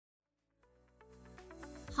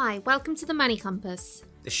Hi, welcome to the Money Compass.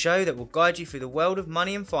 The show that will guide you through the world of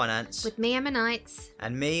money and finance. With me, Emma Knights.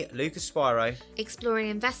 And me, Lucas Spiro. Exploring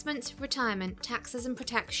investments, retirement, taxes and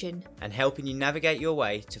protection. And helping you navigate your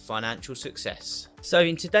way to financial success. So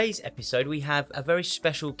in today's episode, we have a very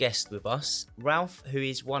special guest with us, Ralph, who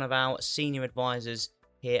is one of our senior advisors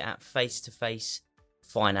here at Face to Face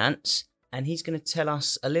Finance. And he's going to tell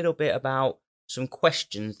us a little bit about some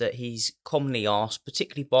questions that he's commonly asked,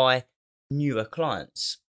 particularly by newer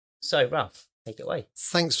clients. So, Ralph, take it away.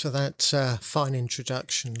 Thanks for that fine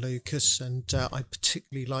introduction, Lucas. And I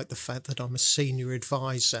particularly like the fact that I'm a senior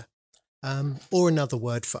advisor, or another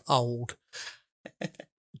word for old.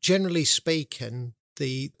 Generally speaking,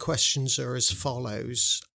 the questions are as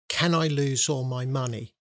follows. Can I lose all my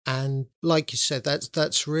money? And like you said,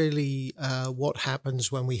 that's really what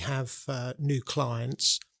happens when we have new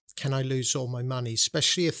clients. Can I lose all my money?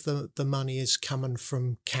 Especially if the money is coming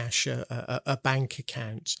from cash, a bank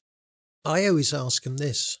account. I always ask them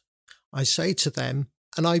this. I say to them,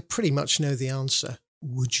 and I pretty much know the answer,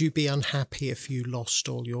 would you be unhappy if you lost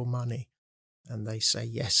all your money? And they say,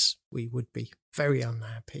 yes, we would be very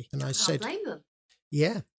unhappy. And I said, blame them.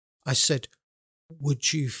 Yeah. I said,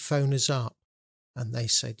 would you phone us up? And they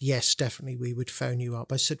said, yes, definitely we would phone you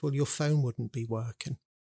up. I said, well, your phone wouldn't be working.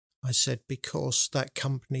 I said, because that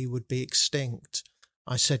company would be extinct.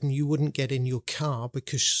 I said, and you wouldn't get in your car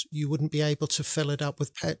because you wouldn't be able to fill it up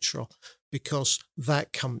with petrol because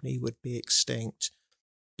that company would be extinct.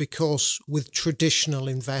 Because with traditional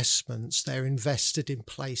investments, they're invested in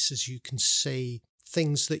places you can see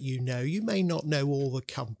things that you know. You may not know all the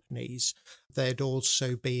companies. They'd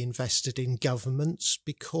also be invested in governments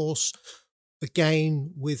because,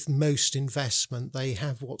 again, with most investment, they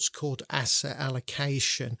have what's called asset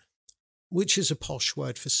allocation, which is a posh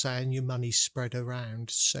word for saying your money's spread around.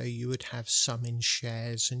 So you would have some in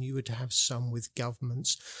shares and you would have some with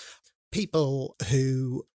governments. People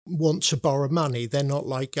who want to borrow money, they're not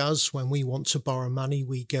like us. When we want to borrow money,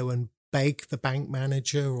 we go and beg the bank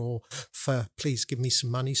manager or for, please give me some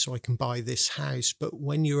money so I can buy this house. But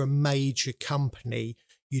when you're a major company,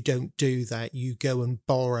 you don't do that. You go and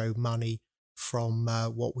borrow money from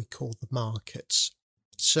what we call the markets.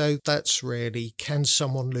 So that's really, can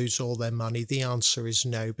someone lose all their money? The answer is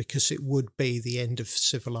no, because it would be the end of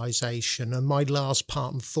civilization. And my last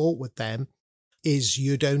part and thought with them is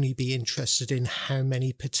you'd only be interested in how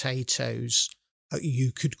many potatoes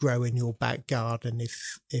you could grow in your back garden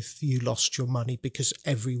if you lost your money, because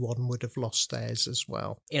everyone would have lost theirs as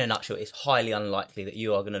well. In a nutshell, it's highly unlikely that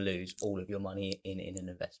you are going to lose all of your money in an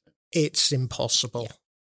investment. It's impossible. Yeah.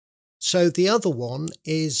 So the other one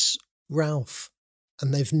is Ralph.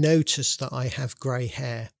 And they've noticed that I have grey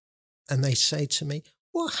hair. And they say to me,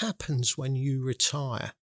 what happens when you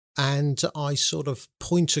retire? And I sort of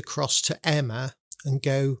point across to Emma and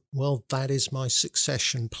go, well, that is my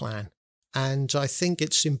succession plan. And I think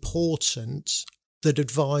it's important that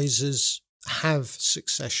advisors have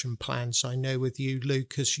succession plans. I know with you,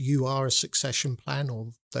 Lucas, you are a succession plan,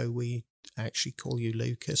 although we actually call you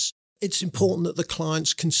Lucas. It's important that the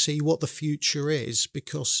clients can see what the future is,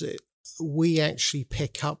 because we actually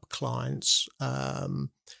pick up clients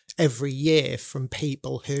every year from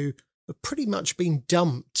people who have pretty much been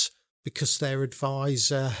dumped because their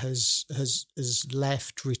advisor has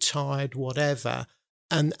left, retired, whatever,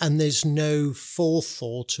 and there's no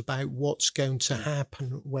forethought about what's going to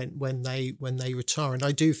happen when they retire. And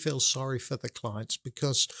I do feel sorry for the clients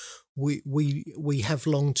because we have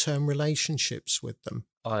long-term relationships with them.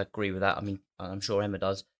 I agree with that. I mean, I'm sure Emma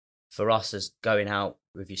does. For us, as going out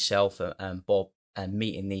with yourself and Bob and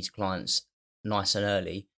meeting these clients nice and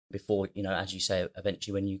early before, as you say,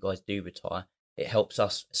 eventually when you guys do retire, it helps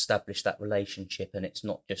us establish that relationship, and it's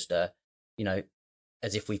not just as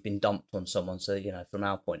if we've been dumped on someone. So, from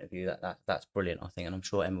our point of view, that's brilliant, I think, and I'm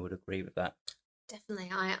sure Emma would agree with that. Definitely.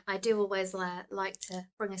 I do always like to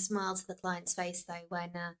bring a smile to the client's face, though,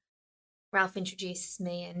 when Ralph introduces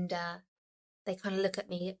me and they kind of look at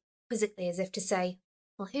me quizzically as if to say,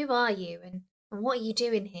 well, who are you and what are you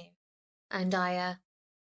doing here? And I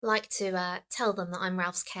like to tell them that I'm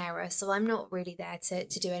Ralph's carer, so I'm not really there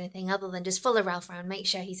to do anything other than just follow Ralph around, make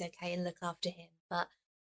sure he's okay and look after him. But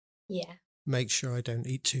yeah. Make sure I don't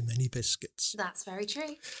eat too many biscuits. That's very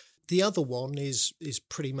true. The other one is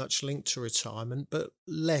pretty much linked to retirement, but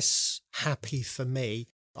less happy for me.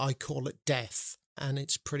 I call it death, and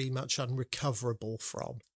it's pretty much unrecoverable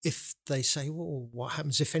from. If they say, well, what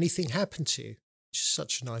happens if anything happened to you? Which is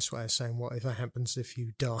such a nice way of saying whatever happens if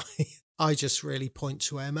you die. I just really point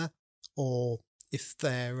to Emma or if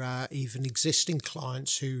they're even existing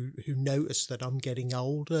clients who notice that I'm getting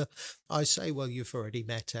older, I say, well, you've already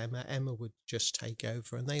met Emma. Emma would just take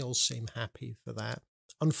over, and they all seem happy for that.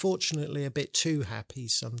 Unfortunately, a bit too happy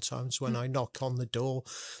sometimes when I knock on the door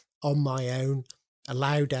on my own,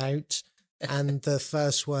 allowed out, and the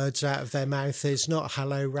first words out of their mouth is not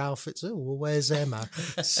 "Hello, Ralph." It's "Oh, well, where's Emma?"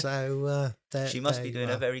 So she must be doing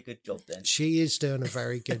a very good job then. She is doing a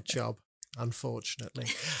very good job, unfortunately.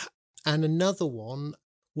 And another one,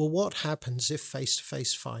 well, what happens if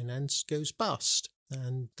face-to-face finance goes bust?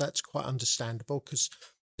 And that's quite understandable because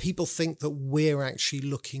people think that we're actually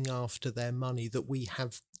looking after their money, that we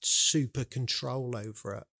have super control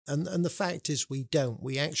over it. And the fact is we don't.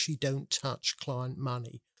 We actually don't touch client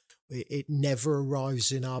money. It never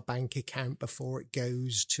arrives in our bank account before it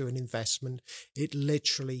goes to an investment. It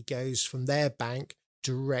literally goes from their bank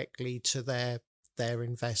directly to their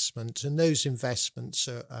investment. And those investments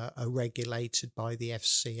are regulated by the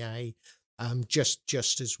FCA,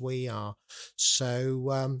 just as we are.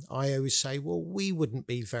 So I always say, well, we wouldn't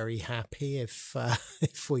be very happy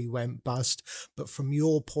if we went bust. But from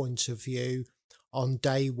your point of view, on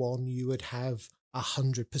day one, you would have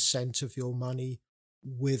 100% of your money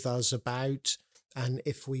with us about, and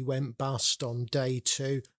if we went bust on day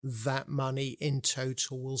two, that money in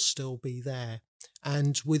total will still be there.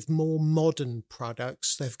 And with more modern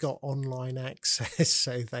products, they've got online access,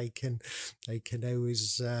 so they can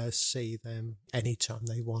always see them anytime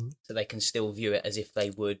they want. So they can still view it as if they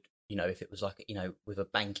would, if it was like, with a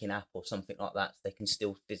banking app or something like that, so they can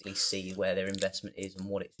still physically see where their investment is and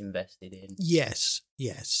what it's invested in. Yes,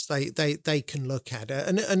 they can look at it.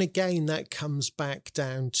 And again, that comes back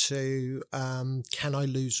down to, can I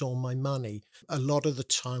lose all my money? A lot of the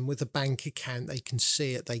time with a bank account, they can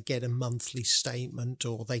see it, they get a monthly statement,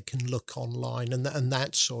 or they can look online and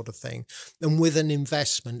that sort of thing. And with an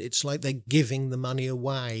investment, it's like they're giving the money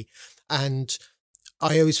away. And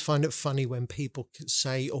I always find it funny when people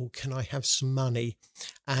say, oh, can I have some money?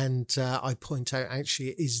 And I point out, actually,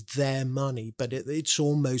 it is their money, but it's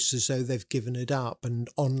almost as though they've given it up. And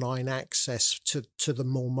online access to the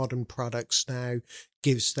more modern products now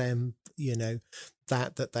gives them,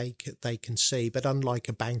 that they can see. But unlike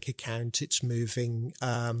a bank account, it's moving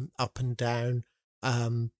up and down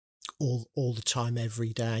all the time,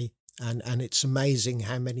 every day. And it's amazing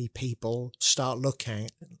how many people start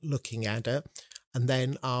looking at it. And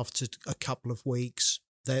then after a couple of weeks,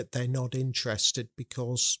 they're not interested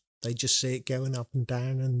because they just see it going up and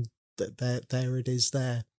down, and there it is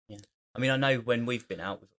there. Yeah. I mean, I know when we've been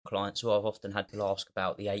out with clients, who I've often had to ask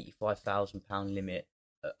about the £85,000 limit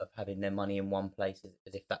of having their money in one place,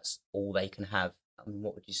 as if that's all they can have. I mean,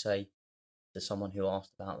 what would you say to someone who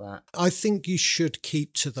asked about that? I think you should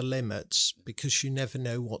keep to the limits because you never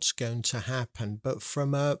know what's going to happen. But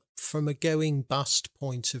from a going bust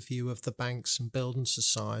point of view of the banks and building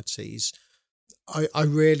societies, I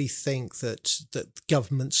really think that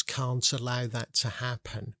governments can't allow that to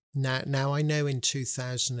happen. Now I know in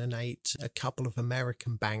 2008 a couple of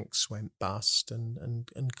American banks went bust,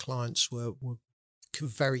 and clients were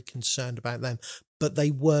very concerned about them, but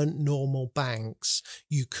they weren't normal banks.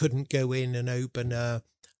 You couldn't go in and open a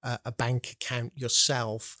bank account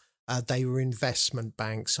yourself. They were investment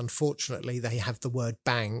banks. Unfortunately, they have the word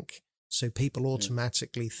bank, so people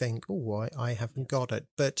automatically think, oh, I haven't got it.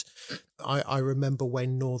 But I remember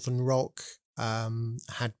when Northern Rock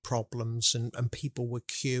had problems and people were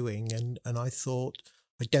queuing, and I thought,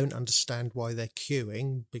 I don't understand why they're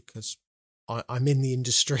queuing, because I'm in the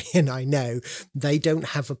industry and I know they don't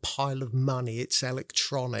have a pile of money. It's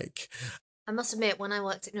electronic. I must admit, when I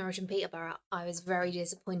worked at Norwich and Peterborough, I was very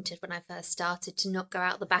disappointed when I first started to not go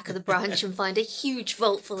out the back of the branch and find a huge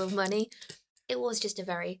vault full of money. It was just a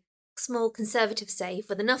very small conservative safe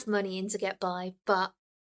with enough money in to get by, but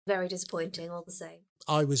very disappointing all the same.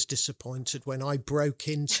 I was disappointed when I broke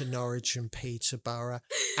into Norwich and Peterborough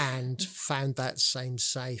and found that same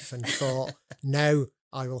safe and thought, no,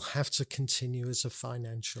 I will have to continue as a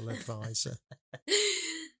financial advisor.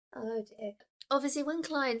 Oh dear. Obviously, when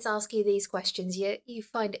clients ask you these questions, you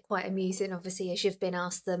find it quite amusing, obviously, as you've been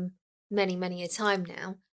asked them many, many a time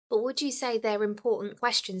now. But would you say they're important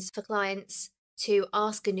questions for clients to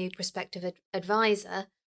ask a new prospective advisor,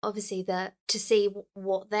 obviously, to see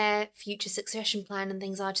what their future succession plan and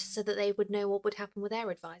things are, so that they would know what would happen with their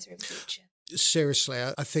advisor in future? Seriously,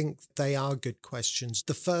 I think they are good questions.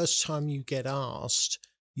 The first time you get asked,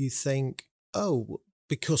 you think, oh,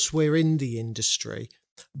 because we're in the industry.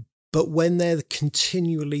 But when they're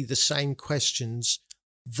continually the same questions,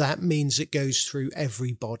 that means it goes through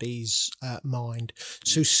everybody's mind.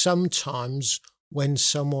 So sometimes when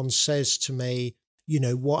someone says to me,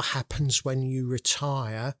 what happens when you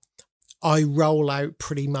retire, I roll out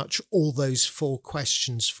pretty much all those 4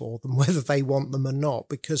 questions for them, whether they want them or not,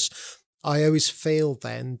 because I always feel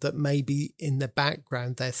then that maybe in the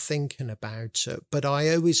background they're thinking about it. But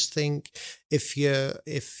I always think if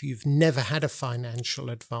you've never had a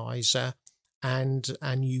financial advisor and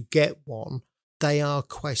you get one, they are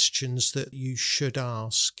questions that you should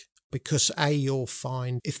ask, because you'll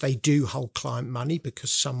find if they do hold client money,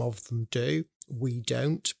 because some of them do. We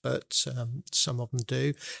don't, but some of them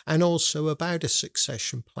do. And also about a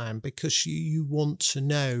succession plan, because you want to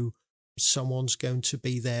know someone's going to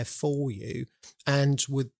be there for you. And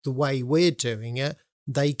with the way we're doing it,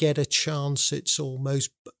 they get a chance. It's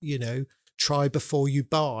almost, try before you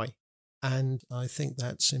buy. And I think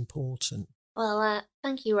that's important. Well,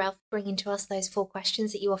 thank you, Ralph, for bringing to us those 4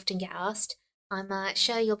 questions that you often get asked. I'm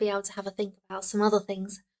sure you'll be able to have a think about some other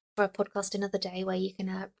things for a podcast another day where you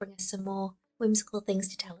can bring us some more whimsical things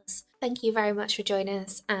to tell us. Thank you very much for joining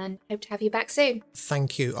us, and hope to have you back soon.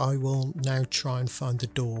 Thank you. I will now try and find the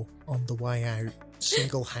door on the way out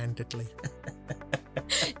single-handedly.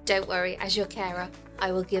 Don't worry, as your carer,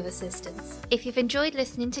 I will give assistance. If you've enjoyed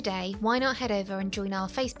listening today, why not head over and join our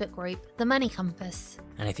Facebook group, The Money Compass?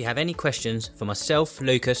 And if you have any questions for myself,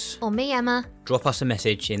 Lucas, or me, Emma, drop us a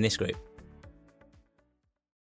message in this group.